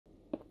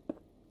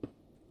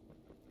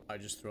I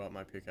just threw out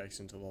my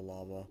pickaxe into the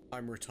lava.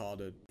 I'm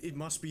retarded. It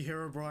must be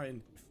Herobrine.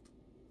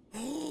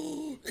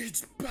 Oh,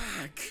 it's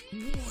back!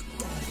 What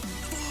the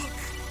fuck?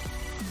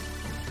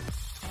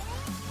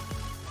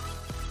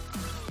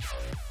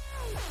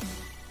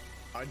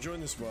 I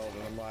joined this world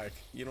and I'm like,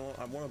 you know what?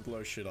 I want to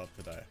blow shit up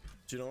today.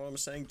 Do you know what I'm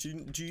saying?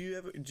 Do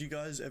you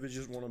guys ever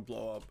just want to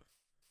blow up,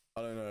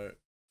 I don't know,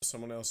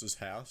 someone else's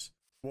house?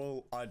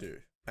 Well, I do.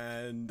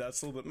 And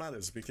that's all that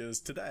matters, because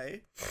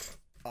today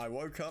I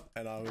woke up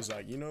and I was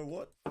like, you know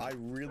what? I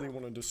really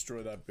want to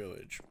destroy that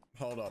village.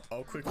 Hold up.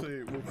 We'll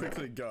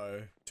quickly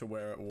go to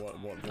what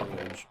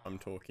village I'm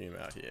talking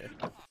about here.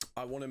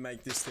 I want to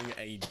make this thing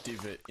a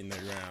divot in the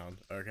ground,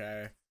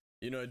 okay?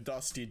 You know,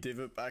 dusty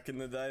divot back in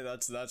the day?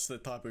 That's the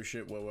type of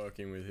shit we're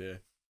working with here.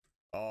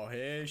 Oh,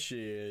 here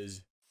she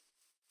is.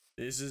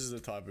 This is the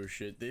type of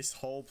shit. This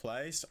whole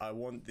place, I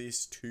want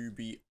this to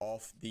be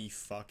off the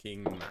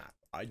fucking map.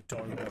 I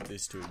don't want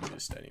this to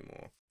exist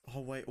anymore.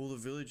 Oh wait, all the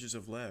villagers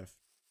have left.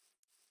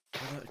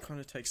 Oh, that kind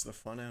of takes the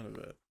fun out of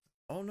it.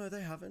 Oh no,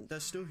 they haven't.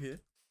 They're still here.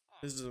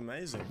 This is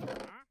amazing.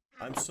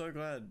 I'm so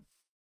glad.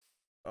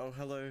 Oh,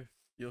 hello.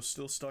 You're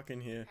still stuck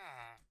in here.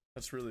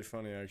 That's really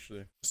funny,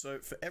 actually. So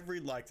for every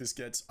like this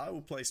gets, I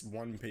will place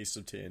one piece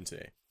of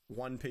TNT.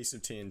 One piece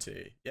of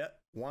TNT. Yep,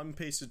 one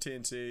piece of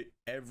TNT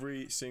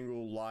every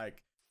single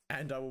like,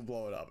 and I will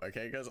blow it up,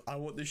 okay? Guys, I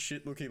want this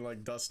shit looking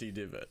like Dusty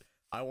Divot.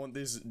 I want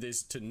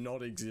this to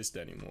not exist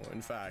anymore.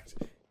 In fact,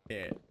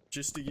 here,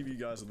 just to give you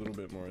guys a little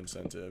bit more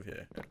incentive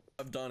here. What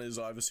I've done is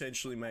I've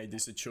essentially made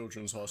this a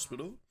children's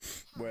hospital,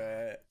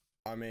 where,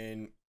 I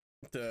mean,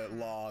 the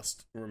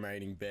last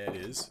remaining bed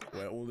is,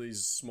 where all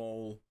these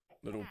small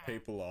little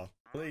people are.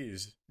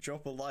 Please,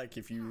 drop a like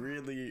if you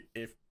really,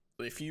 if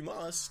you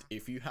must,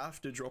 if you have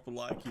to drop a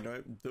like, you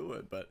know, do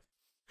it, but,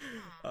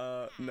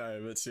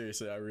 no, but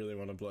seriously, I really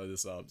want to blow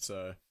this up,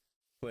 so,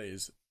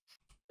 please.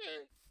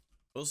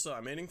 Also,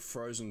 I'm eating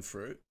frozen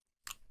fruit.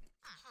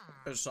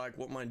 It's like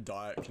what my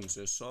diet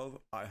consists of.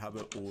 I have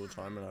it all the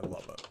time and I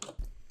love it.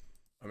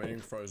 I'm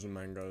eating frozen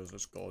mangoes.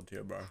 It's gold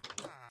tier, bro.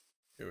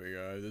 Here we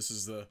go. This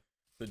is the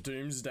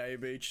doomsday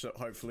beach that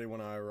hopefully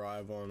when I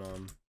arrive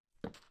on,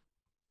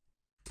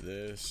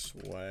 this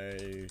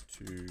way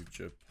to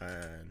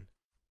Japan.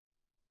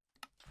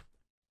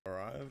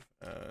 Arrive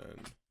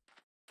and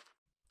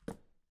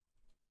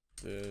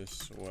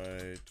this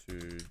way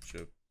to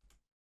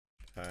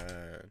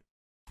Japan.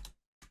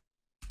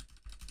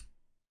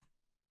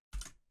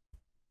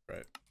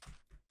 Right.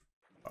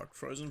 Fuck,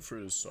 frozen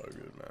fruit is so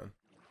good, man.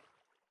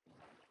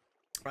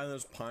 And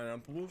there's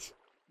pineapples.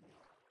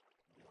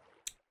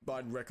 But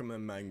I'd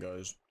recommend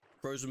mangoes.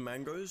 Frozen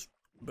mangoes,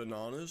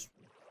 bananas,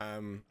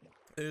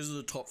 these are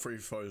the top 3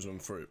 frozen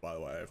fruit, by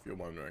the way, if you're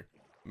wondering.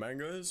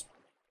 Mangoes,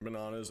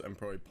 bananas, and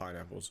probably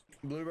pineapples.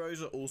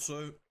 Blueberries are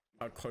also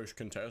a close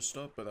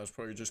contester, but that's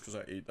probably just because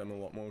I eat them a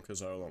lot more,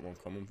 because they're a lot more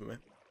common for me.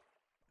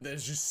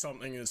 There's just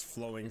something that's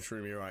flowing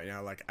through me right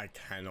now, like I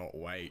cannot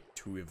wait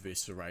to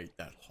eviscerate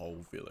that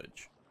whole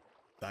village.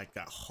 Like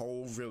that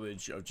whole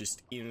village of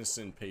just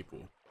innocent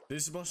people.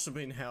 This must have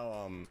been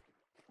how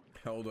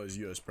all those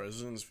US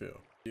presidents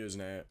feel. His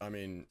name, I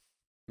mean,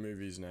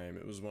 movie's name.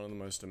 It was one of the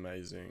most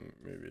amazing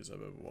movies I've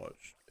ever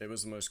watched. It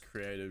was the most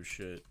creative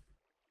shit.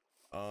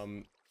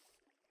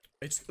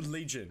 It's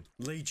Legion.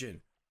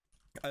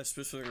 I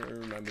specifically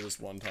remember this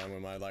one time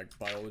when my like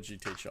biology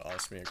teacher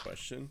asked me a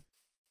question.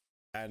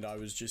 And I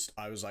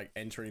was like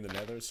entering the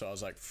nether, so I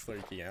was like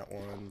freaking out.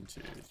 1,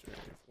 2, 3,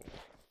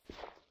 4,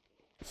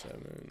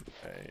 7,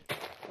 8.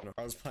 No,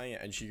 I was playing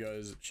it and she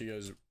goes,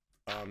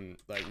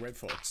 like Red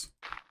Fox.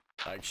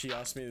 Like she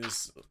asked me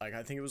this, like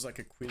I think it was like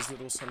a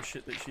Quizlet or some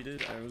shit that she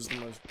did, and it was the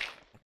most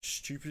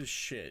stupidest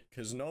shit,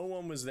 because no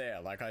one was there,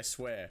 like I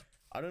swear.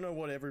 I don't know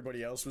what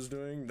everybody else was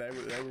doing. They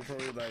were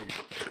probably like,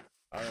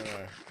 I don't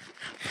know.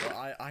 But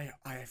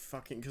I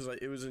fucking, because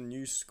like, it was a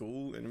new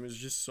school and it was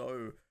just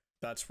so.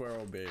 That's where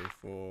I'll be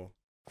for,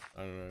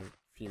 I don't know,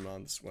 a few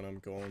months when I'm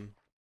gone.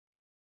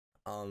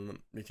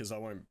 Because I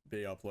won't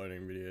be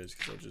uploading videos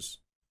because I'll just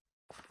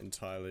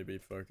entirely be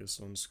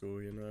focused on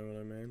school, you know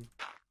what I mean?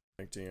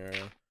 Connecting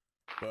area.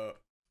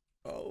 But,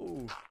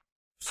 oh,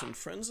 some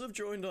friends have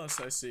joined us,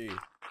 I see.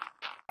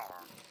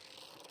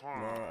 No,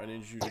 I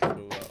need you to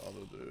kill that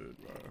other dude,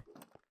 bro.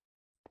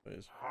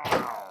 Please.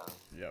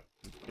 Yep,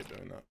 keep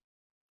doing that.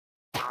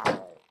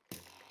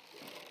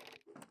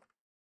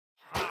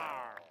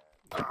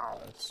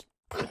 Nice.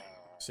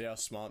 See how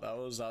smart that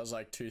was? That was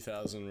like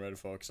 2000 Red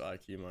Fox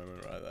IQ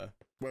moment right there.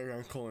 We're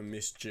gonna call him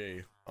Miss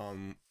G.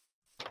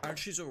 Actually,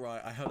 she's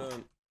alright. I had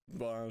her,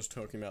 while I was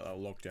talking about that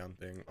lockdown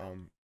thing,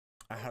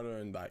 I had her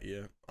in that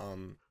year,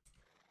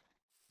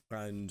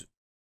 and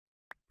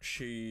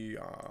she's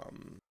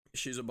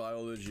a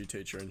biology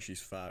teacher and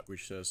she's fat,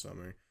 which says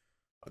something.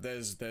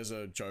 There's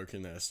a joke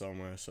in there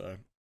somewhere, so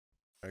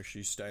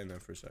actually stay in there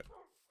for a sec.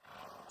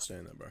 Stay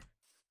in there, bro.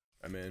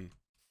 I mean,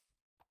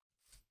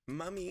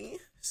 Mummy,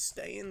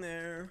 stay in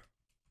there.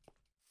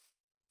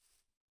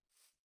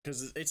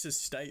 Because it's a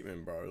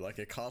statement, bro. Like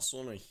a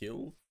castle on a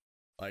hill.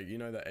 Like, you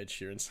know that Ed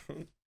Sheeran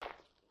song?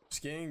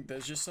 Skiing,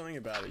 there's just something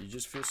about it. You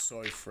just feel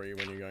so free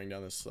when you're going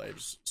down the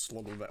slopes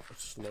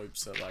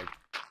at like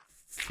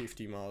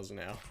 50 miles an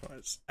hour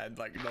and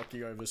like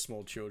knocking over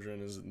small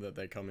children as that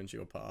they come into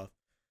your path.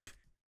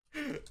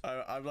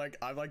 I'm like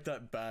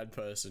that bad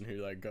person who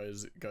like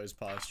goes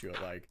past you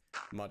at like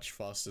much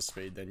faster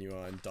speed than you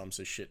are and dumps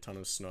a shit ton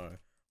of snow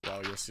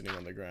while you're sitting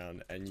on the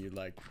ground, and you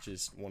like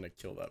just want to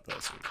kill that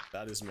person.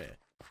 That is me.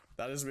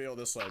 That is me on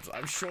the slopes.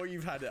 I'm sure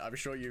you've had it. I'm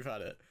sure you've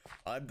had it.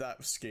 I'm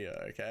that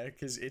skier, okay?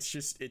 Because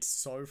it's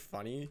so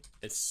funny.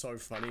 It's so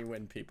funny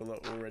when people are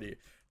already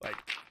like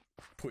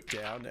put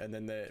down and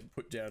then they're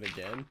put down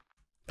again.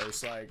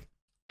 It's like,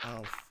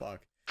 oh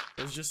fuck.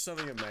 There's just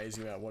something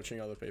amazing about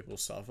watching other people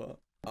suffer.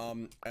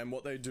 And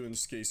what they do in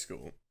ski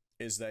school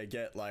is they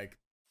get like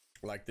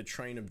the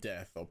train of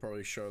death. I'll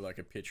probably show like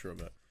a picture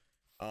of it.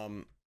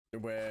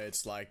 Where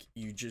it's like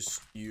you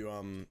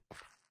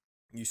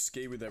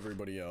ski with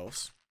everybody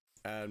else.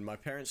 And my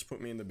parents put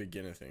me in the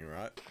beginner thing,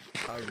 right?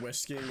 We're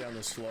skiing down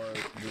the slope.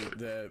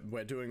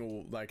 We're doing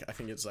all like, I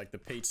think it's like the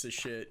pizza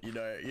shit. You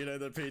know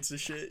the pizza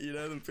shit.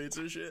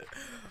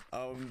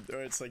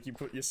 Where it's like you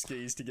put your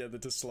skis together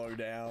to slow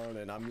down,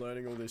 and I'm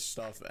learning all this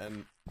stuff.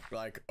 And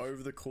like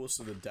over the course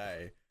of the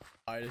day,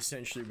 I'd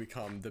essentially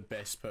become the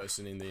best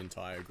person in the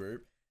entire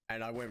group.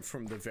 And I went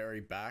from the very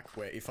back,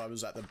 where if I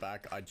was at the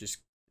back, I'd just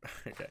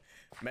okay,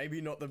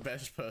 maybe not the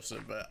best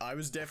person, but I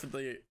was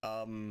definitely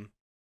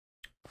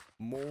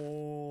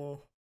more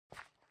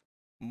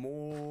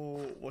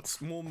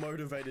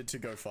motivated to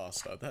go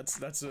faster.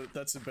 That's a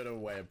better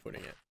way of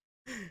putting it.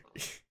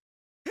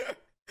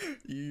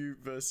 You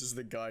versus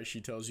the guy she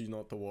tells you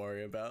not to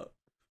worry about.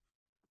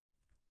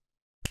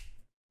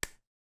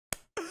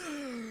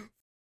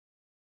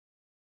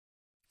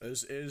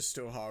 This is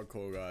still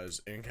hardcore,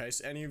 guys. In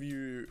case any of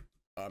you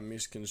are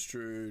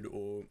misconstrued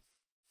or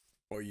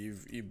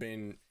you've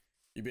been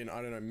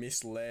I don't know,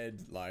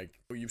 misled, like,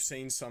 or you've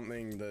seen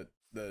something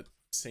that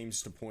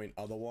seems to point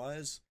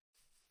otherwise,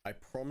 I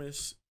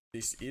promise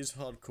this is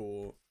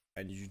hardcore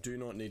and you do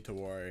not need to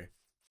worry.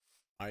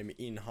 I'm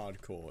in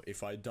hardcore.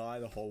 If I die,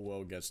 the whole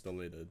world gets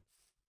deleted.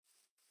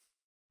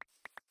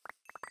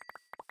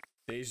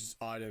 These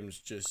items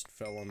just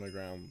fell on the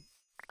ground.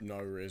 No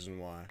reason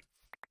why.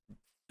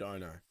 Don't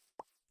know.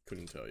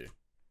 Couldn't tell you.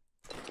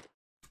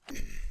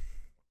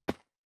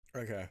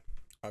 Okay.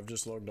 I've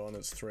just logged on.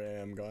 It's 3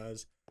 AM,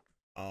 guys.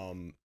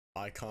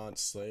 I can't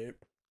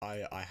sleep.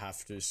 I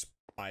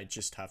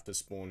just have to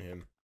spawn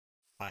him.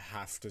 I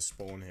have to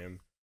spawn him.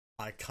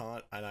 I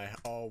can't, and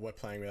oh, we're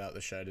playing without the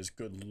shaders.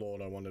 Good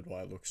lord, I wondered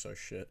why it looks so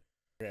shit.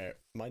 Okay,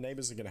 my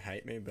neighbors are gonna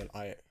hate me, but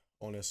I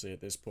honestly,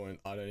 at this point,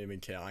 I don't even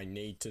care. I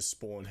need to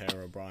spawn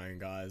Herobrine,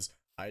 guys.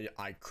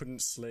 I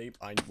couldn't sleep.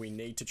 We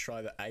need to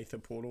try the Aether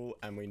portal,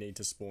 and we need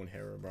to spawn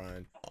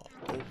Herobrine. Oh,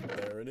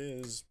 there it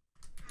is.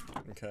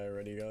 Okay,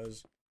 ready,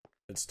 guys?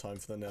 It's time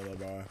for the nether,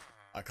 bro.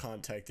 I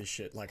can't take this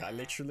shit. Like, I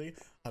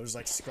was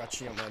like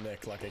scratching up my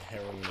neck like a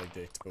heroin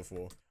addict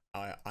before.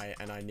 I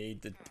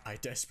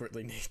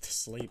desperately need to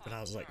sleep, and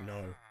I was like,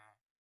 no.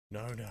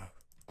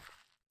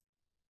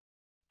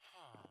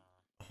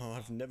 Oh,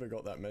 I've never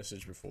got that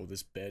message before.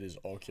 This bed is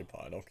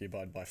occupied.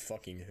 Occupied by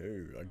fucking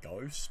who? A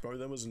ghost? Bro,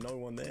 there was no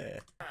one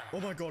there.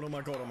 Oh my god, oh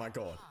my god, oh my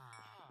god.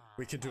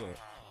 We can do it.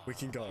 We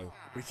can go.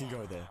 We can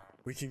go there.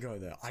 We can go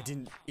there. I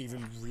didn't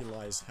even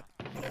realize how,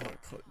 oh,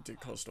 it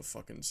did cost a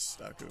fucking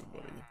stack of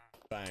money.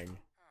 Bang.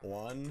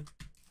 1,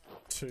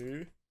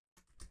 2,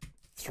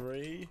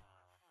 3,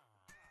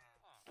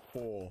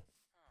 4.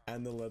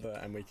 And the leather,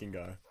 and we can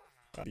go.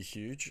 That'd be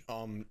huge.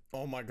 Oh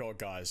my god,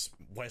 guys.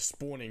 We're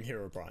spawning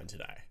Herobrine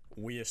today.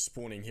 We are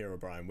spawning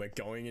Herobrine. We're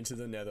going into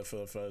the nether for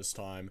the first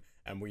time,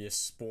 and we are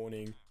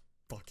spawning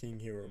fucking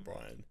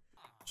Herobrine.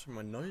 So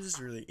my nose is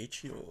really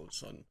itchy all of a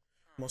sudden.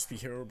 Must be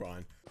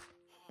Herobrine.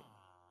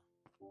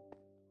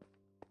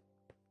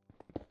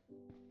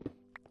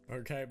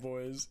 Okay,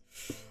 boys.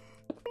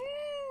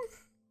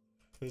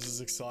 This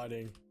is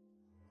exciting.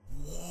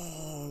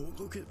 Whoa,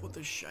 look at what the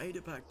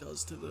shader pack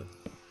does to the...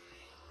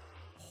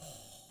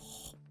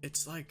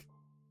 It's like...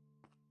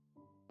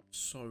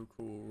 so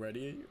cool.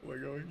 Ready? We're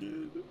going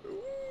in.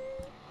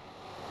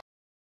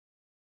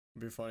 It'd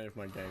be funny if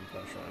my game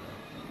crashed right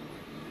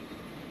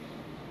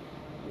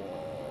now.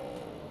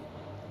 Whoa.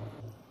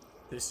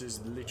 This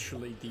is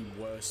literally the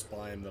worst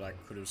biome that I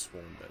could have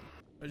spawned in.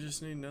 I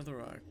just need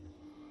netherrack.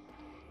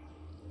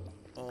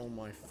 Oh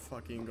my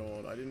fucking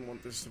god. I didn't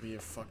want this to be a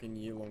fucking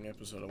year-long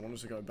episode. I wanted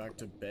to go back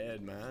to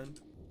bed, man.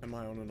 Am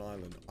I on an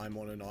island? I'm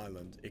on an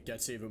island. It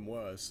gets even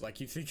worse. Like,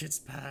 you think it's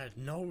bad.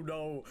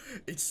 No.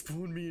 It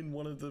spawned me in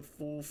one of the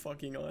 4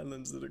 fucking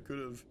islands that it could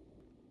have.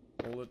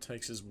 All it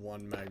takes is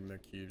 1 magma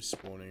cube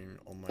spawning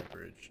on my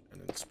bridge,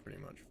 and it's pretty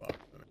much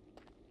fucked for me.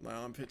 My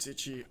armpit's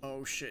itchy.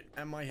 Oh shit.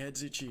 And my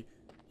head's itchy.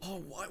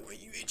 Oh, why were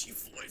you itchy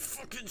 5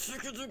 fucking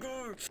seconds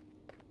ago?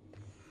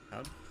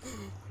 How?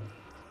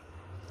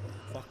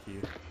 Fuck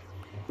you.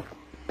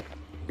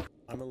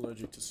 I'm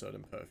allergic to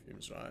certain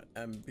perfumes, right?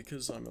 And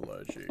because I'm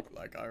allergic,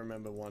 like, I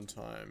remember one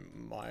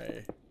time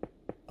I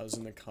was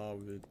in the car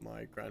with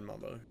my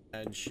grandmother,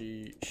 and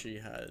she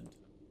had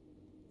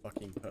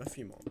fucking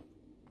perfume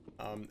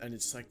on. And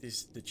it's like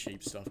the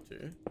cheap stuff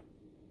too.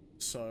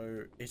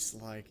 So it's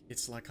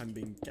like I'm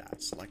being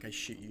gassed. Like, I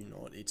shit you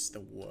not, it's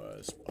the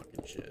worst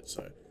fucking shit.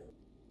 So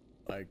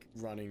like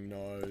running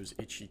nose,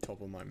 itchy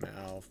top of my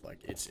mouth, like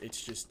it's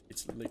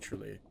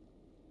literally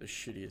the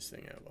shittiest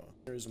thing ever.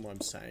 The reason why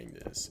I'm saying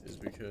this is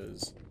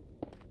because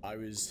I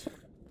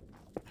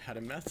had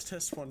a math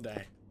test one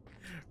day,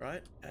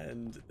 right?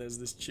 And there's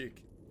this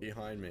chick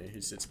behind me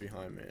who sits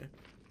behind me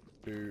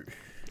who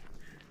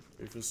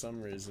for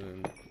some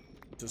reason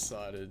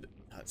decided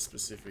that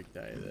specific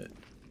day that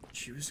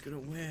she was gonna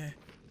wear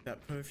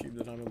that perfume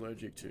that I'm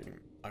allergic to.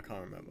 I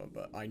can't remember,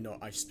 but I know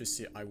I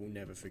will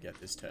never forget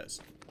this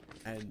test.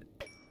 And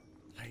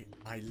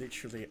I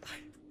literally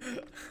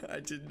I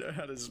didn't know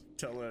how to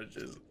tell her,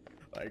 just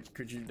like,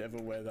 could you never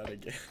wear that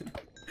again?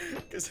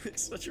 Because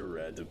it's such a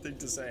random thing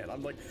to say, and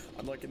I'm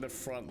like in the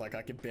front, like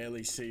I can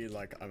barely see,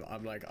 like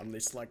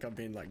it's like I've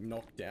been like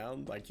knocked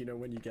down, like, you know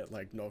when you get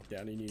like knocked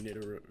down and you need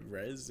a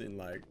res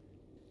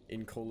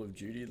in Call of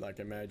Duty. Like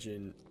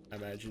imagine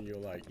you're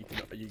like,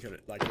 you can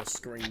like the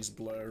screen's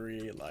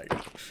blurry, like,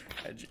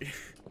 and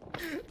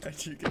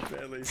you can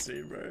barely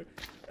see, bro.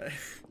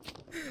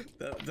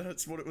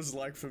 That's what it was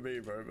like for me,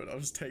 bro. But I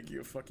was taking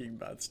a fucking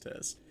maths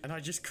test and I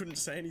just couldn't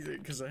say anything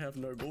because I have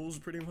no balls,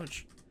 pretty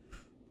much.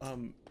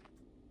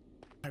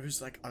 I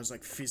was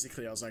like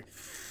physically, I was like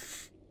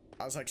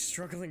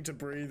struggling to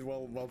breathe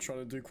while trying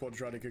to do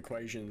quadratic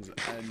equations,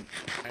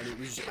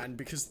 and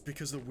because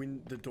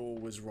the door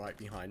was right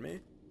behind me.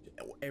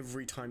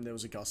 Every time there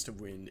was a gust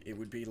of wind, it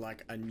would be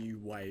like a new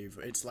wave.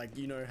 It's like,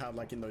 you know how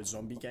like in those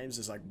zombie games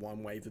there's like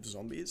one wave of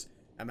zombies?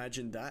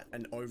 Imagine that,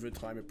 and over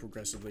time it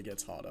progressively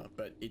gets harder,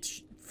 but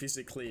it's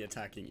physically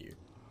attacking you.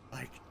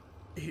 Like,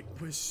 it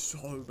was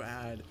so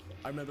bad.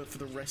 I remember for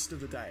the rest of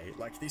the day,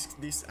 like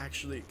this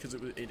actually, because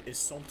it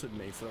assaulted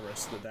me for the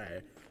rest of the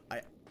day.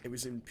 It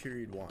was in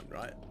period 1,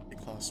 right? In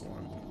class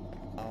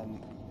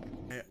 1.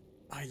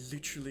 I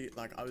literally,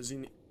 like, I was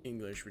in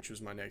English, which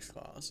was my next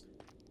class.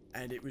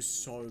 And it was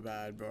so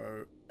bad,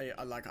 bro.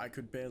 I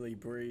could barely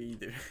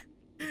breathe.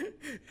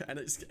 and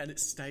it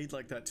stayed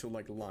like that till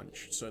like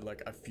lunch, so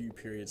like a few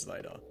periods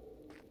later.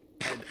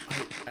 And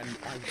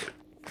I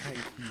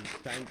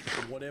thank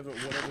whatever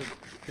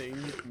thing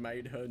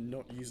made her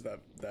not use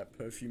that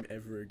perfume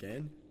ever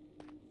again.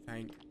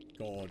 Thank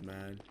God,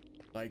 man.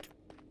 Like,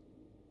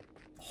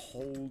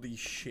 holy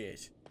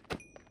shit.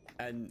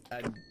 And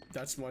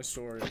that's my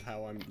story of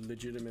how I'm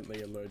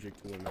legitimately allergic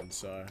to women,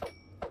 so.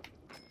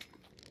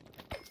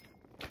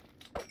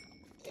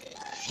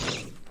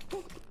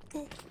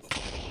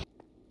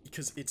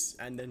 Because it's,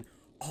 and then,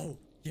 oh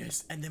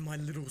yes, and then my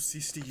little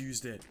sister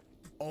used it.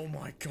 Oh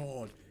my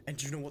God. And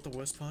do you know what the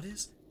worst part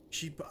is?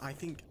 I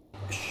think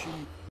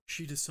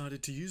she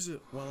decided to use it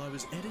while I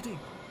was editing.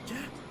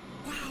 Yeah,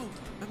 wow,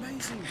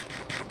 amazing.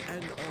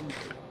 And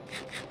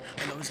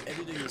I was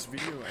editing this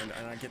video,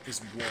 and I get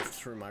this waft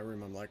through my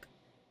room. I'm like,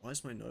 why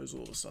is my nose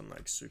all of a sudden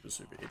like super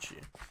itchy?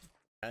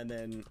 And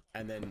then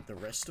the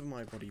rest of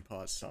my body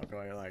parts start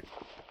going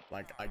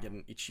like I get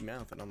an itchy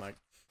mouth, and I'm like,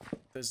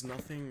 there's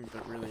nothing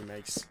that really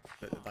makes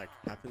that like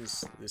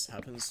this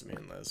happens to me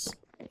unless,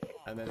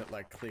 and then it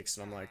like clicks,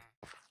 and I'm like,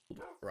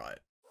 right,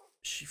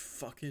 she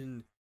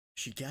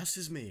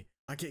gasses me.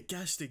 I get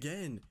gassed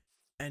again,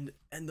 and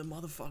the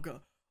motherfucker,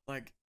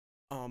 like,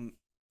 I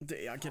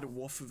get a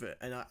waft of it,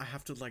 and I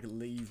have to like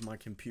leave my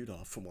computer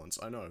for once.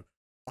 I know,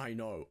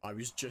 I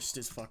was just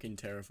as fucking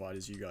terrified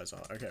as you guys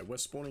are. Okay, we're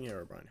spawning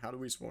Herobrine. How do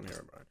we spawn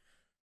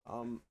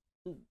Herobrine?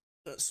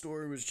 That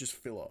story was just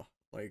filler.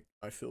 Like,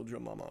 I filled your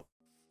mum up.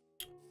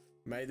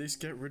 May this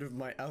get rid of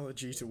my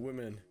allergy to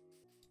women.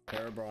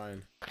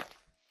 Herobrine,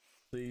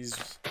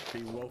 please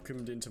be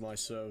welcomed into my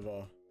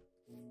server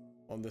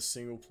on the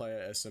single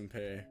player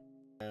SMP.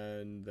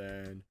 And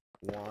then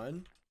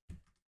 1.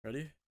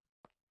 Ready?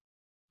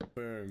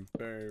 Boom,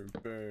 boom,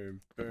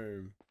 boom,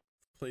 boom.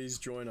 Please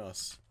join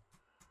us.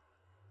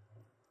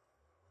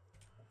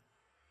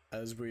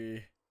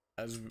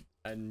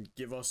 And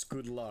give us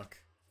good luck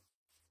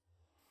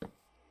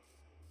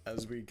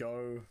as we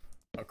go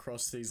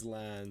across these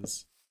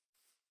lands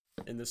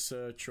in the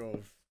search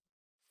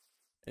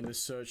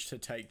to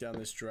take down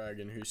this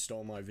dragon who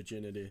stole my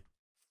virginity.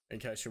 In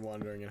case you're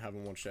wondering and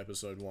haven't watched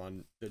episode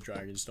 1, the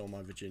dragon stole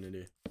my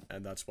virginity,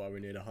 and that's why we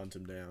need to hunt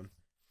him down.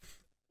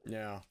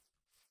 Now,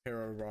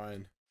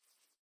 Herobrine,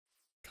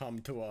 come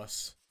to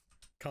us.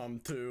 Come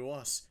to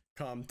us.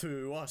 Come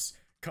to us.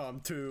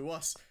 Come to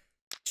us.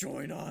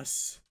 Join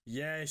us.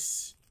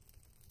 Yes.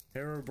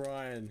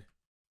 Herobrine,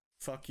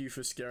 fuck you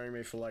for scaring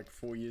me for like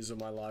 4 years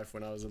of my life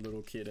when I was a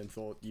little kid and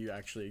thought you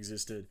actually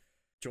existed.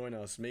 Join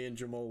us. Me and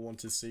Jamal want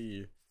to see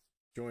you.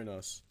 Join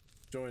us.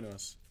 Join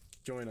us.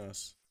 Join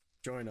us.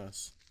 Join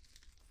us.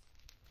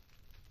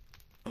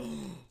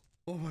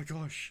 Oh my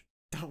gosh.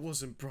 That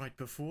wasn't bright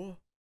before.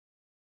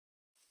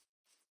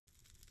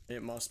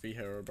 It must be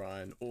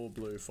Herobrine or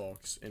Blue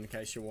Fox. In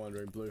case you're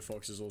wondering, Blue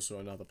Fox is also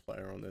another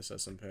player on this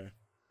SMP.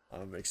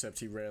 Except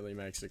he rarely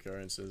makes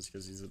occurrences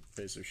because he's a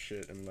piece of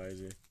shit and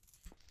lazy.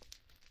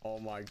 Oh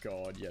my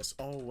god, yes.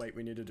 Oh wait,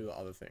 we need to do the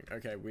other thing.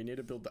 Okay, we need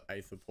to build the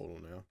Aether portal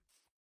now.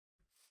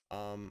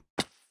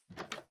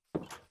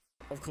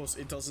 Of course,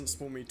 it doesn't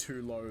spawn me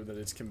too low that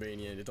it's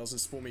convenient. It doesn't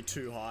spawn me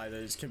too high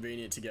that it's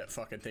convenient to get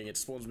fucking thing. It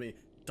spawns me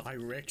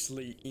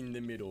directly in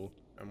the middle,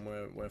 and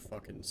we're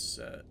fucking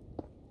set.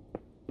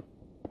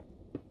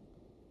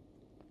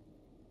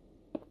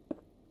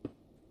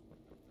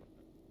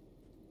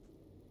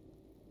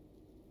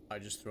 I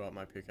just threw out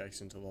my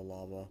pickaxe into the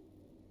lava.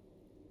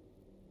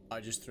 I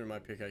just threw my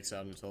pickaxe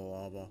out into the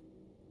lava.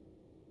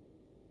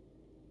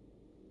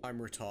 I'm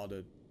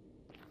retarded.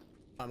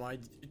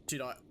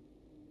 Did I?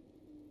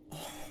 Oh,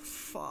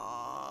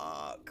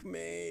 fuck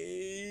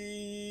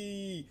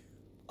me.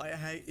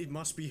 It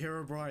must be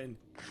Herobrine.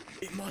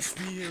 It must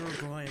be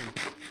Herobrine.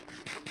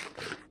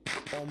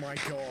 Oh my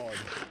god.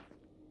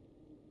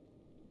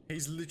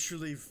 He's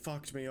literally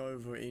fucked me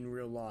over in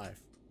real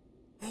life.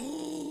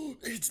 Oh,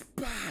 it's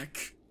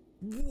back.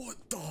 What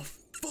the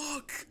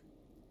fuck?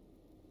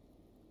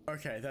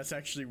 Okay, that's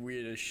actually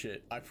weird as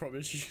shit. I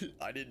promise you,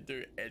 I didn't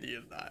do any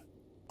of that.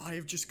 I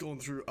have just gone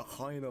through a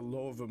high and a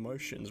low of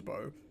emotions,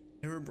 bro.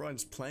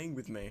 Herobrine's playing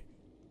with me.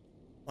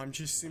 I'm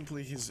just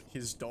simply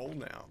his doll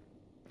now.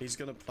 He's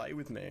gonna play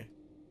with me.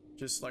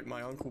 Just like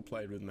my uncle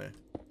played with me.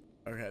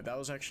 Okay, that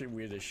was actually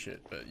weird as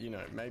shit, but you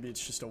know, maybe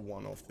it's just a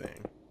one-off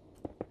thing.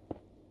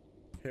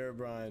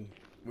 Herobrine,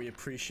 we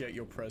appreciate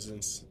your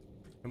presence,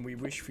 and we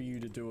wish for you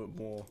to do it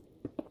more.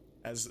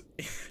 As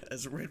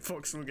Red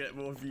Fox will get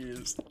more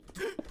views.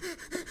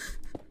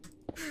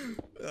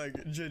 Like,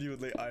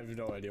 genuinely, I have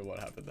no idea what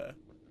happened there.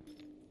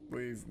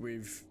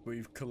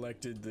 We've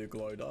collected the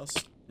glow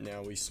dust.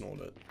 Now we snort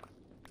it.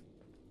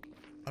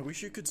 I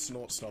wish you could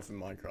snort stuff in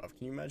Minecraft.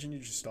 Can you imagine you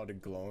just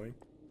started glowing?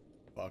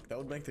 Fuck, that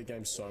would make the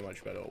game so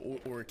much better.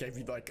 Or it gave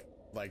you like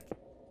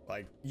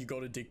you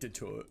got addicted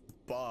to it,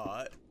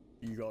 but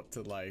you got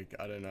to like,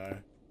 I don't know.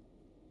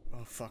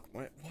 Oh fuck,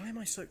 why am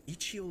I so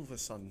itchy all of a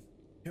sudden?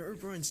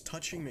 Herobrine's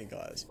touching me,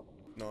 guys.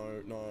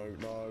 No,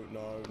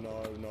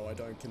 I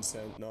don't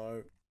consent,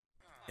 no.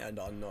 And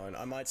unknown.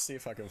 I might see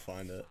if I can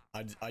find it.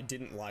 I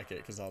didn't like it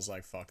because I was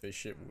like, fuck this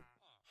shit.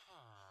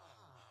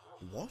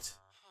 What?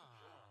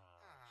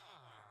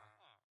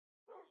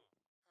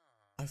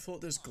 I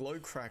thought this glow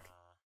crack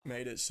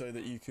made it so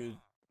that you could...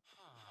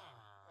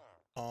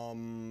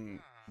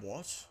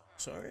 What?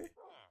 Sorry?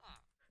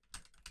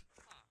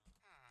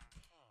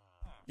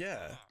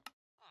 Yeah.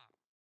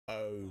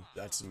 Oh,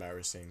 that's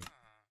embarrassing.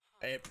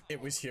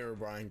 It was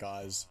Herobrine,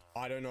 guys.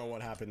 I don't know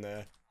what happened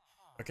there.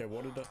 Okay,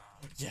 what did I...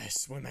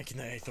 Yes, we're making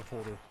the Aether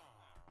portal.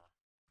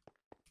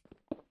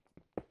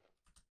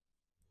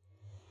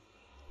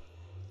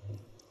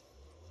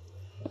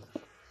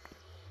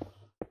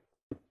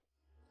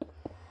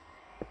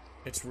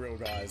 It's real,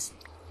 guys.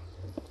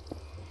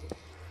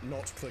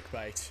 Not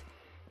clickbait.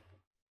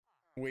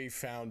 We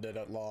found it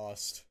at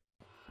last.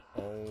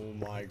 Oh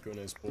my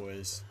goodness,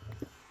 boys.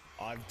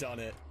 I've done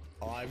it.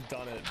 I've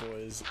done it,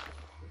 boys.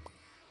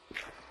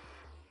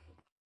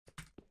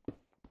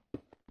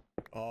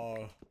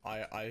 Oh,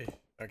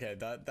 okay,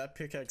 that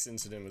pickaxe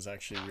incident was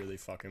actually really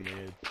fucking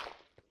weird.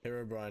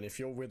 Herobrine, if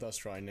you're with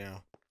us right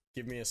now,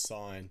 give me a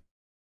sign.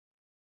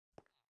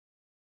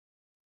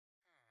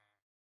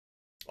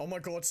 Oh my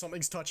god,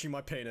 something's touching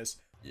my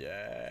penis.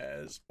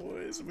 Yes,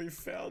 boys, we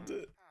found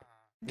it.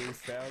 We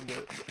found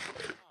it.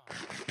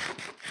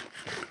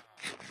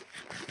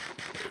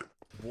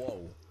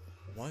 Whoa.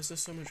 Why is there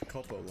so much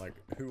copper? Like,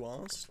 who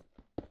asked?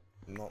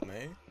 Not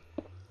me.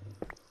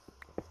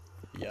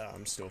 Yeah,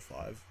 I'm still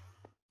 5.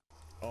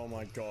 Oh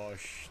my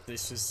gosh,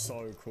 this is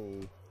so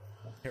cool.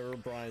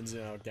 Herobrine's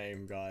in our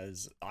game,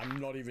 guys. I'm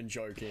not even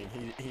joking.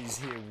 He's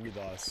here with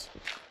us.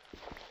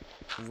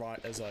 Right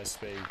as I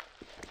speak.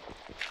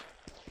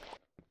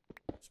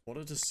 What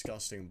a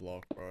disgusting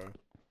block, bro.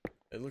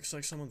 It looks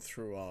like someone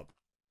threw up.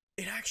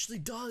 It actually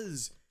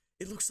does!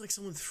 It looks like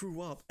someone threw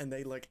up and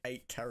they like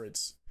ate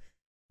carrots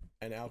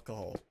and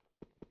alcohol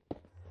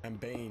and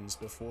beans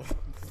before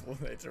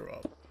they threw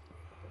up.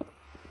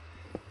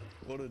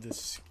 What a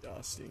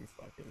disgusting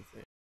fucking thing.